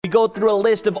go through a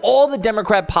list of all the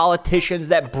Democrat politicians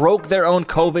that broke their own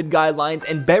COVID guidelines,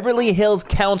 and Beverly Hills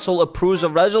Council approves a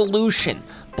resolution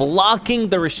blocking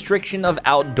the restriction of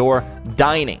outdoor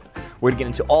dining. We're going to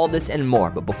get into all this and more,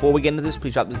 but before we get into this,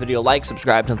 please drop this video a like,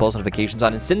 subscribe, turn post notifications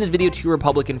on, and send this video to your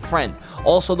Republican friends.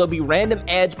 Also, there'll be random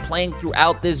ads playing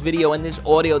throughout this video and this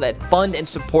audio that fund and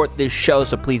support this show,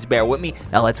 so please bear with me.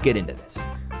 Now let's get into this.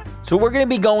 So we're going to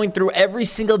be going through every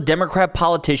single Democrat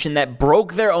politician that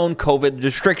broke their own COVID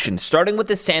restrictions, starting with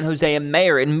the San Jose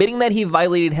mayor admitting that he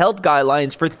violated health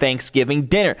guidelines for Thanksgiving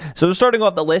dinner. So starting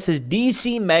off the list is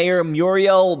D.C. Mayor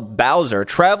Muriel Bowser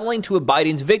traveling to a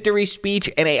Biden's victory speech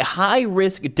in a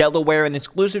high-risk Delaware an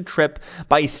exclusive trip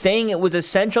by saying it was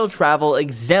essential travel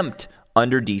exempt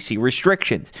under D.C.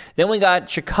 restrictions. Then we got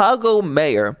Chicago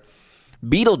Mayor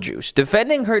Beetlejuice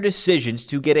defending her decisions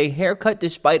to get a haircut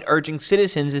despite urging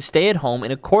citizens to stay at home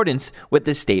in accordance with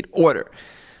the state order.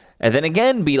 And then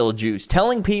again, Beetlejuice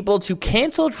telling people to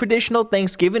cancel traditional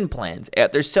Thanksgiving plans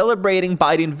after celebrating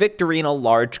Biden victory in a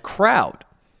large crowd.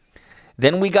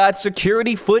 Then we got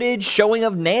security footage showing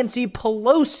of Nancy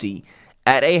Pelosi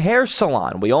at a hair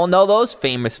salon. We all know those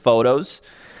famous photos.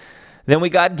 Then we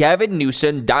got Gavin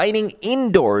Newsom dining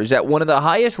indoors at one of the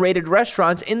highest rated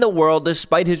restaurants in the world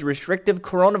despite his restrictive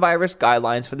coronavirus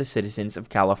guidelines for the citizens of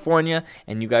California.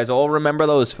 And you guys all remember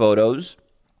those photos.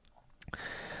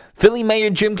 Philly Mayor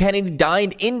Jim Kennedy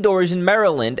dined indoors in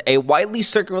Maryland. A widely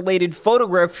circulated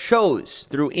photograph shows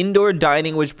through indoor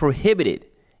dining was prohibited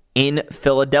in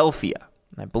Philadelphia.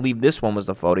 I believe this one was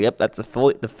the photo. Yep, that's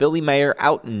the Philly mayor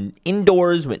out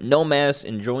indoors with no mask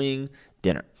enjoying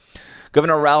dinner.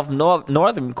 Governor Ralph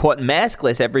Northam caught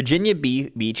maskless at Virginia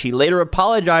Beach. He later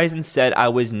apologized and said, "I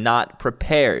was not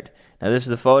prepared." Now, this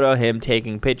is a photo of him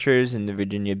taking pictures in the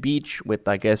Virginia Beach with,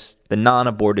 I guess, the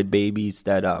non-aborted babies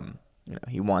that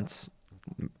he wants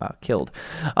killed.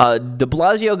 De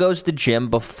Blasio goes to the gym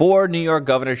before New York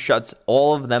governor shuts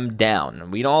all of them down.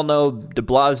 We all know De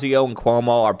Blasio and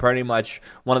Cuomo are pretty much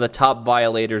one of the top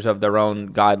violators of their own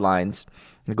guidelines.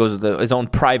 He goes to his own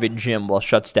private gym while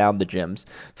shuts down the gyms.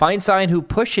 Feinstein, who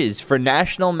pushes for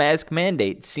national mask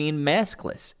mandate, seen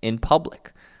maskless in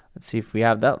public. Let's see if we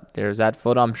have that. There's that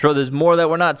photo. I'm sure there's more that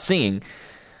we're not seeing.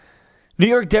 New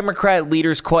York Democrat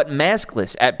leaders caught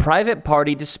maskless at private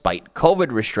party despite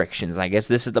COVID restrictions. I guess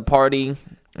this is the party.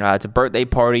 It's a birthday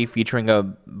party featuring a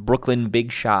Brooklyn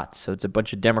Big Shots. So it's a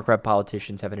bunch of Democrat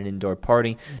politicians having an indoor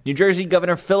party. New Jersey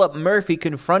Governor Philip Murphy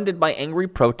confronted by angry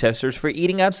protesters for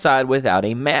eating outside without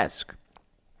a mask.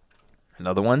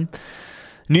 Another one.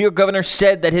 New York governor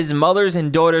said that his mothers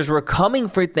and daughters were coming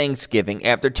for Thanksgiving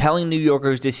after telling New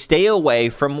Yorkers to stay away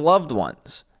from loved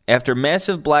ones. After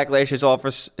massive backlash,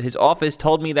 his office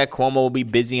told me that Cuomo will be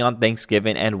busy on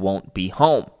Thanksgiving and won't be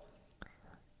home.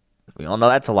 We all know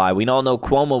that's a lie. We all know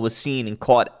Cuomo was seen and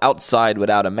caught outside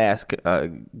without a mask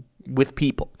with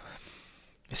people.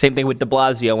 Same thing with de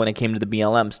Blasio when it came to the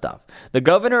BLM stuff. The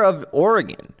governor of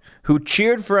Oregon, who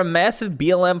cheered for a massive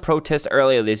BLM protest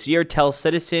earlier this year, tells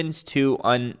citizens to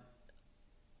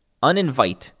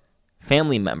uninvite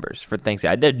family members for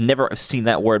Thanksgiving. I'd never seen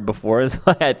that word before, so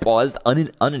I had paused.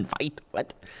 Uninvite?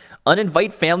 What?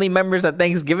 Uninvite family members at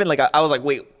Thanksgiving? Like, I was like,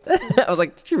 wait. I was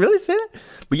like, did you really say that?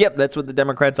 But yep, that's what the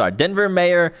Democrats are. Denver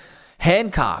Mayor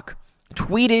Hancock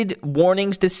tweeted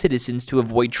warnings to citizens to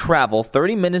avoid travel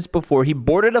 30 minutes before he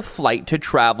boarded a flight to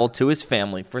travel to his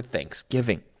family for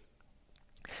Thanksgiving.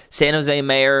 San Jose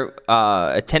mayor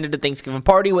attended a Thanksgiving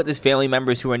party with his family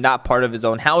members who are not part of his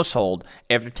own household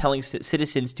after telling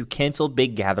citizens to cancel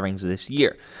big gatherings this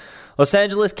year. Los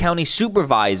Angeles County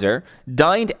Supervisor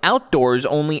dined outdoors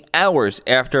only hours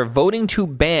after voting to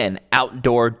ban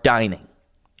outdoor dining.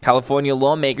 California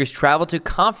lawmakers traveled to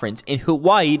conference in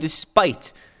Hawaii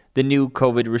despite the new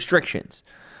COVID restrictions.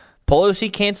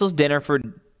 Pelosi cancels dinner for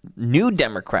New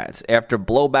Democrats after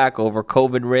blowback over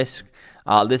COVID risk.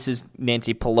 This is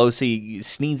Nancy Pelosi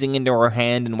sneezing into her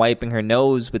hand and wiping her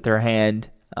nose with her hand.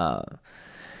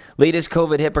 Latest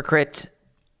COVID hypocrite,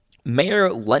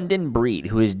 Mayor London Breed,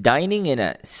 who is dining in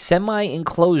a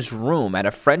semi-enclosed room at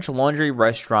a French Laundry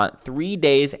restaurant 3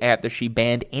 days after she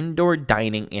banned indoor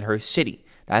dining in her city.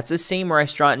 That's the same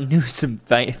restaurant Newsom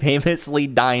famously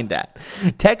dined at.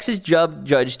 Texas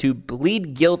judge to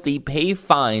plead guilty, pay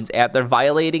fines after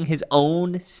violating his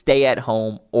own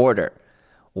stay-at-home order.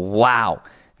 Wow,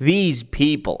 these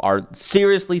people are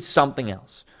seriously something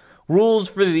else. Rules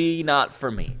for thee, not for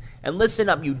me. And listen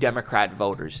up, you Democrat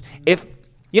voters.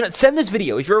 Send this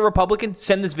video. If you're a Republican,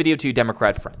 send this video to your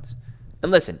Democrat friends.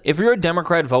 And listen, if you're a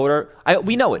Democrat voter,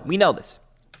 we know it. We know this.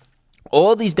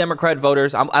 All these Democrat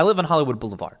voters, I live on Hollywood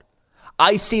Boulevard.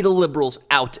 I see the liberals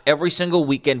out every single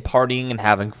weekend partying and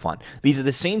having fun. These are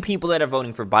the same people that are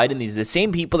voting for Biden. These are the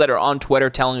same people that are on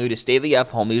Twitter telling you to stay the F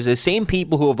home. These are the same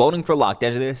people who are voting for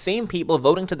lockdowns. They're the same people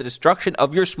voting to the destruction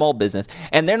of your small business.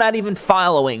 And they're not even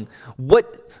following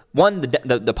what, one,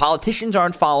 the politicians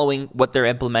aren't following what they're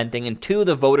implementing, and two,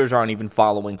 the voters aren't even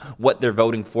following what they're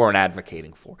voting for and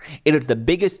advocating for. It is the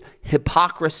biggest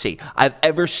hypocrisy I've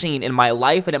ever seen in my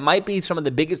life, and it might be some of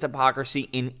the biggest hypocrisy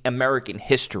in American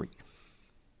history.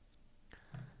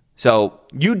 So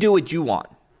you do what you want.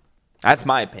 That's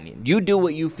my opinion. You do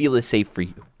what you feel is safe for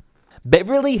you.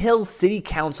 Beverly Hills City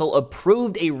Council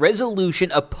approved a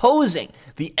resolution opposing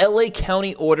the LA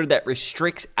County order that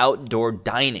restricts outdoor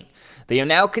dining. They are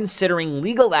now considering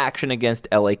legal action against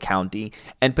LA County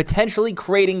and potentially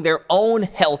creating their own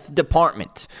health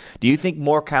department. Do you think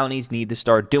more counties need to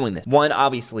start doing this? One,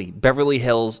 obviously, Beverly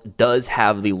Hills does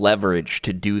have the leverage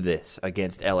to do this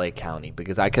against LA County,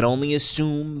 because I can only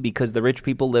assume, because the rich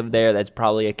people live there, that's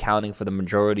probably accounting for the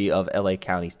majority of LA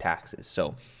County's taxes.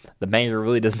 So the mayor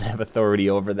really doesn't have authority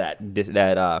over that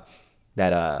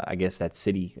I guess that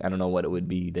city. I don't know what it would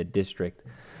be, the district.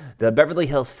 The Beverly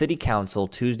Hills City Council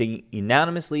Tuesday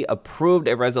unanimously approved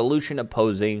a resolution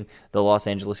opposing the Los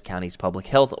Angeles County's public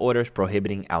health orders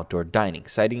prohibiting outdoor dining,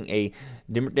 citing a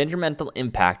detrimental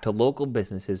impact to local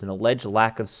businesses and alleged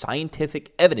lack of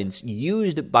scientific evidence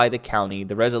used by the county.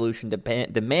 The resolution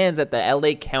demands that the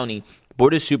LA County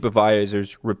Board of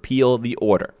Supervisors repeal the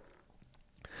order.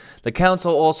 The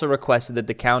council also requested that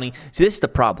the county... See, this is the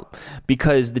problem,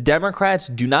 because the Democrats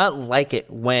do not like it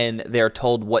when they're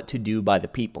told what to do by the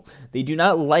people. They do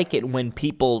not like it when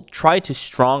people try to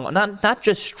not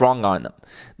just strong on them,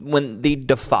 when they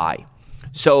defy.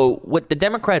 So what the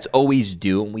Democrats always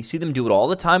do, and we see them do it all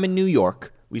the time in New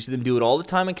York, we see them do it all the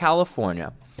time in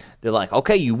California, they're like,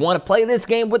 okay, you want to play this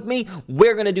game with me?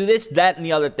 We're going to do this, that, and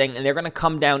the other thing. And they're going to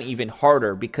come down even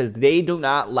harder because they do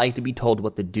not like to be told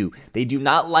what to do. They do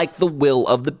not like the will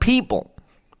of the people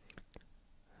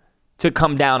to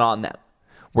come down on them.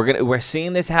 We're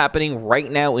seeing this happening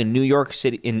right now in New York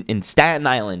City, in Staten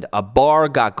Island. A bar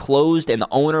got closed and the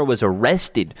owner was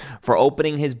arrested for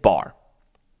opening his bar.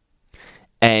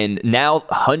 And now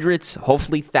hundreds,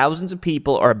 hopefully thousands of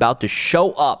people are about to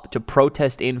show up to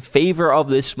protest in favor of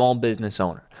this small business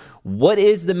owner. What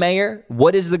is the mayor?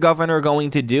 What is the governor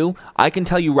going to do? I can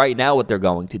tell you right now what they're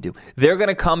going to do. They're going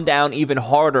to come down even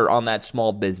harder on that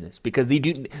small business, because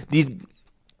these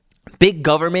big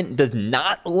government does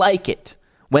not like it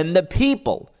when the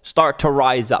people start to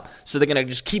rise up. So they're going to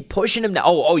just keep pushing them down.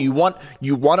 Oh, you want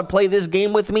to play this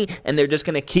game with me? And they're just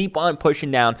going to keep on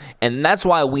pushing down. And that's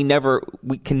why we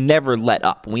can never let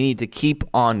up. We need to keep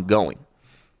on going.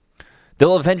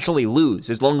 They'll eventually lose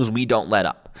as long as we don't let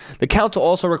up. The council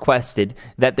also requested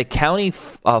that the county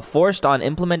forced on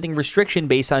implementing restriction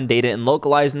based on data and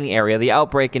localizing the area of the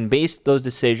outbreak, and based those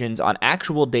decisions on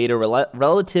actual data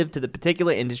relative to the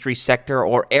particular industry, sector,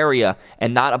 or area,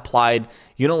 and not applied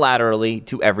unilaterally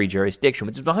to every jurisdiction,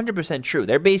 which is 100% true.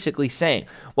 They're basically saying,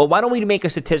 well, why don't we make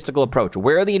a statistical approach?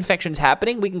 Where are the infections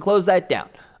happening? We can close that down.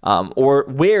 Or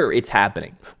where it's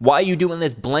happening. Why are you doing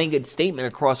this blanket statement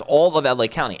across all of LA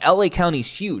County? LA County's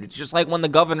huge. It's just like when the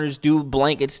governors do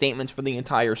blanket statements for the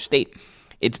entire state.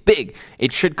 It's big.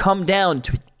 It should come down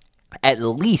to at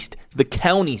least the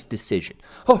county's decision.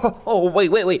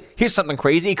 Wait. Here's something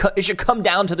crazy. It should come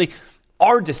down to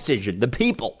our decision, the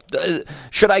people.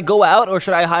 Should I go out or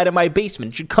should I hide in my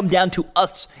basement? It should come down to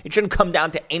us. It shouldn't come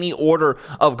down to any order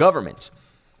of government.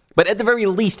 But at the very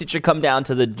least, it should come down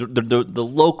to the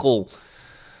local,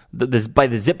 by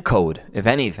the zip code, if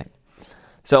anything.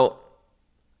 So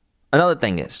another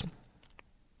thing is,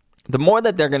 the more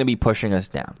that they're going to be pushing us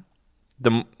down,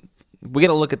 we got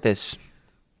to look at this,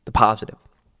 the positive.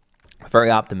 A very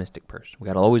optimistic person. We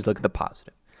got to always look at the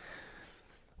positive.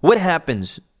 What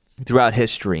happens throughout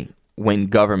history when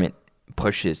government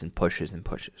pushes and pushes and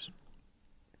pushes?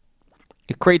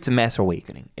 It creates a mass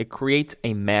awakening. It creates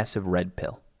a massive red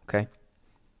pill. Okay,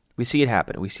 we see it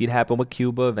happen. We see it happen with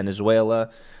Cuba, Venezuela,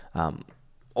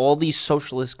 all these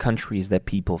socialist countries that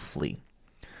people flee.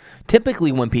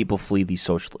 Typically, when people flee these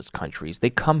socialist countries, they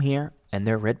come here and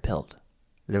they're red-pilled.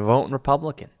 They're voting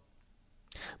Republican.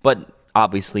 But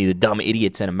obviously, the dumb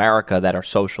idiots in America that are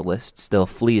socialists still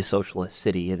flee a socialist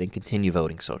city and then continue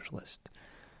voting socialist.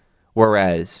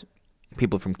 Whereas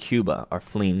people from Cuba are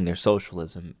fleeing their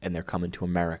socialism and they're coming to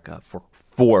America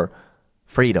for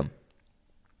freedom.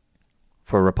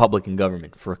 For a Republican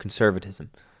government, for conservatism.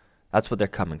 That's what they're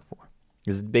coming for.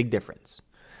 There's a big difference.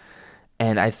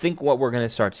 And I think what we're going to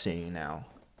start seeing now,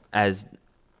 as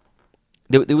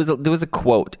there was a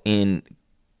quote in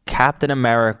Captain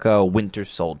America Winter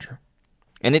Soldier.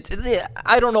 And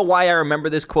I don't know why I remember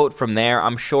this quote from there.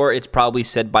 I'm sure it's probably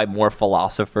said by more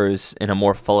philosophers in a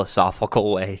more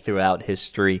philosophical way throughout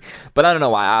history. But I don't know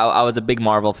why. I was a big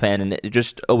Marvel fan, and it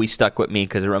just always stuck with me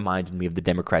because it reminded me of the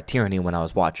Democrat tyranny when I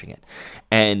was watching it.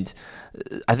 And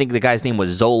I think the guy's name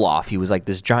was Zoloff. He was like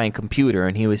this giant computer,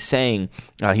 and he was saying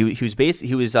he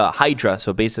was Hydra,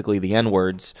 so basically the N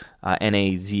words,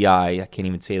 Nazi. I can't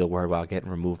even say the word without getting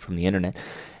removed from the internet.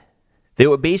 They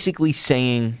were basically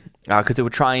saying, because they were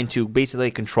trying to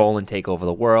basically control and take over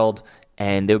the world,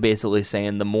 and they were basically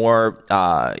saying the more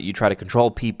you try to control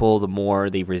people, the more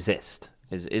they resist,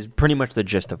 is pretty much the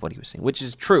gist of what he was saying, which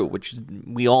is true, which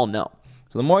we all know.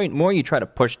 So the more you try to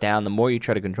push down, the more you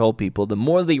try to control people, the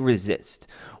more they resist.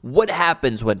 What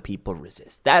happens when people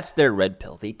resist? That's their red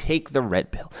pill. They take the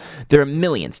red pill. There are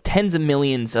millions, tens of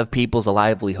millions of people's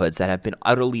livelihoods that have been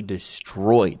utterly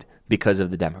destroyed because of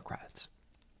the Democrats.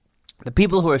 The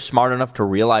people who are smart enough to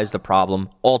realize the problem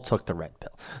all took the red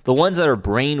pill. The ones that are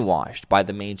brainwashed by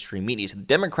the mainstream media. So the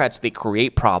Democrats, they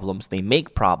create problems, they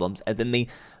make problems, and then they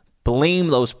blame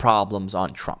those problems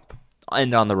on Trump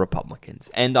and on the Republicans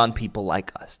and on people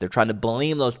like us. They're trying to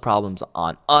blame those problems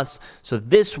on us. So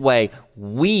this way,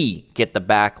 we get the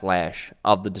backlash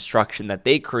of the destruction that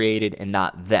they created and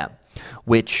not them,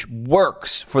 which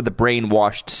works for the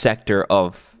brainwashed sector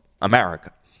of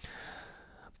America.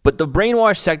 But the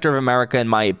brainwashed sector of America, in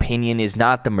my opinion, is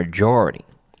not the majority.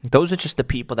 Those are just the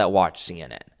people that watch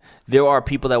CNN. There are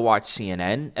people that watch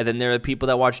CNN, and then there are people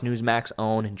that watch Newsmax,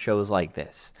 OWN, and shows like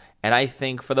this. And I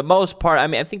think, for the most part,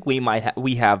 I think we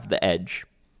have the edge.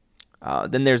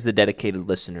 Then there's the dedicated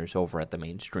listeners over at the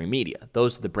mainstream media.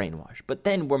 Those are the brainwashed. But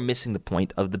then we're missing the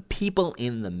point of the people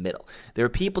in the middle. There are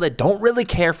people that don't really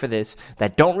care for this,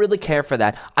 that don't really care for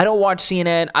that. I don't watch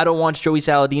CNN. I don't watch Joey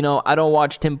Saladino. I don't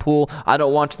watch Tim Pool. I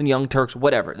don't watch the Young Turks,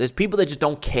 whatever. There's people that just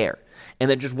don't care. And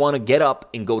they just want to get up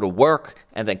and go to work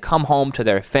and then come home to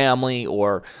their family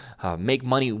or make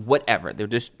money, whatever. They're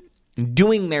just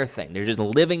doing their thing. They're just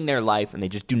living their life, and they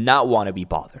just do not want to be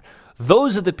bothered.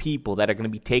 Those are the people that are going to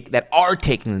be taking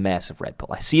the massive red pill.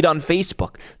 I see it on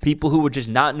Facebook. People who were just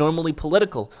not normally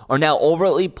political are now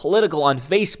overtly political on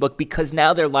Facebook because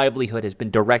now their livelihood has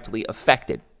been directly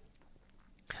affected.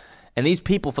 And these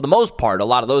people, for the most part, a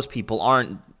lot of those people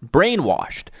aren't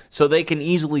brainwashed, so they can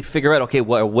easily figure out, okay,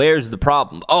 well, where's the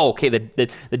problem? Oh, okay,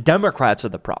 the Democrats are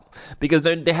the problem, because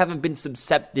they haven't been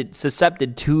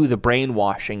susceptible to the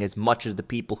brainwashing as much as the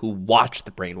people who watch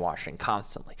the brainwashing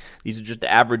constantly. These are just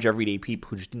the average, everyday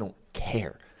people who just don't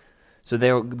care. So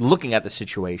they're looking at the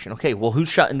situation. Okay, well, who's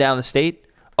shutting down the state?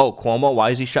 Oh, Cuomo.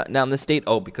 Why is he shutting down the state?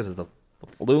 Oh, because of the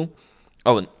flu?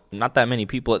 Oh, not that many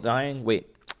people are dying? Wait,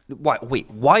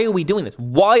 why are we doing this?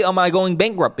 Why am I going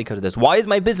bankrupt because of this? Why is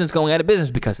my business going out of business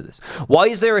because of this? Why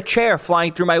is there a chair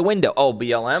flying through my window? Oh,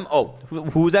 BLM? Oh,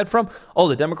 who's that from? Oh,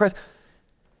 the Democrats?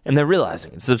 And they're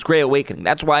realizing it. So it's Great Awakening.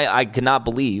 That's why I cannot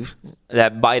believe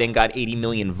that Biden got 80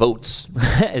 million votes.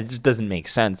 It just doesn't make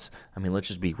sense. I mean, let's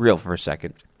just be real for a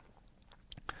second.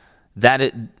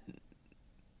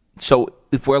 So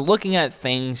if we're looking at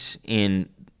things in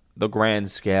the grand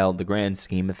scale, the grand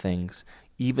scheme of things,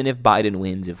 even if Biden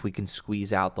wins, if we can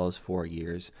squeeze out those 4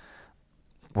 years,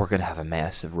 we're going to have a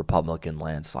massive Republican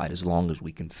landslide as long as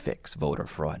we can fix voter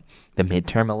fraud. The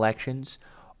midterm elections,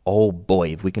 oh boy,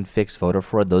 if we can fix voter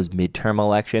fraud, those midterm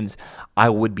elections, I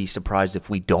would be surprised if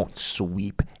we don't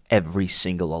sweep every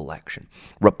single election.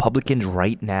 Republicans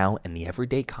right now and the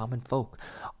everyday common folk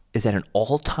is at an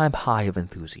all-time high of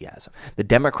enthusiasm. The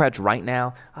Democrats right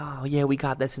now, oh yeah, we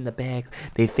got this in the bag.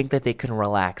 They think that they can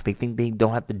relax. They think they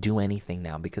don't have to do anything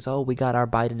now because, oh, we got our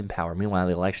Biden in power. Meanwhile,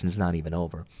 the election's not even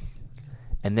over.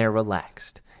 And they're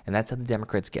relaxed. And that's how the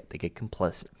Democrats get. They get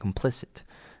complacent.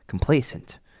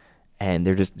 And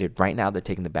right now they're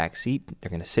taking the back seat. They're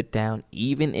going to sit down.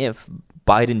 Even if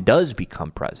Biden does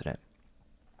become president,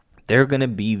 they're going to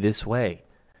be this way.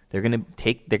 They're going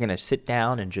to sit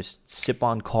down and just sip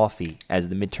on coffee as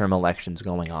the midterm election's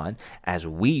going on, as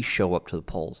we show up to the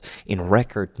polls in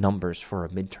record numbers for a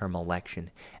midterm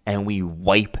election, and we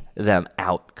wipe them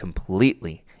out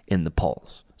completely in the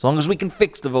polls. As long as we can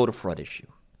fix the voter fraud issue.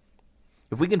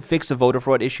 If we can fix the voter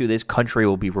fraud issue, this country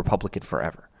will be Republican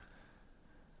forever.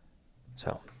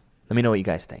 So, let me know what you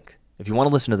guys think. If you want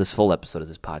to listen to this full episode of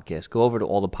this podcast, go over to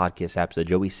all the podcast apps, The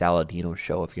Joey Saladino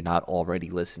Show, if you're not already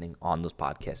listening on those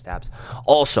podcast apps.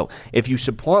 Also, if you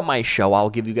support my show, I'll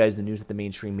give you guys the news that the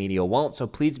mainstream media won't. So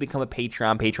please become a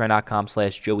Patreon,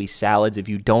 patreon.com/JoeySalads. If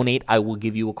you donate, I will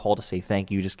give you a call to say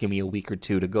thank you. Just give me a week or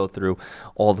two to go through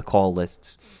all the call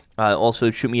lists.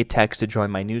 Also, shoot me a text to join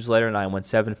my newsletter,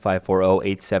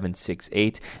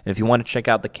 917-540-8768. And if you want to check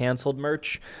out the canceled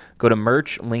merch, go to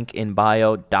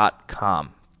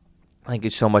merchlinkinbio.com. Thank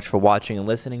you so much for watching and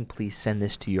listening. Please send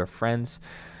this to your friends.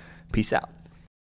 Peace out.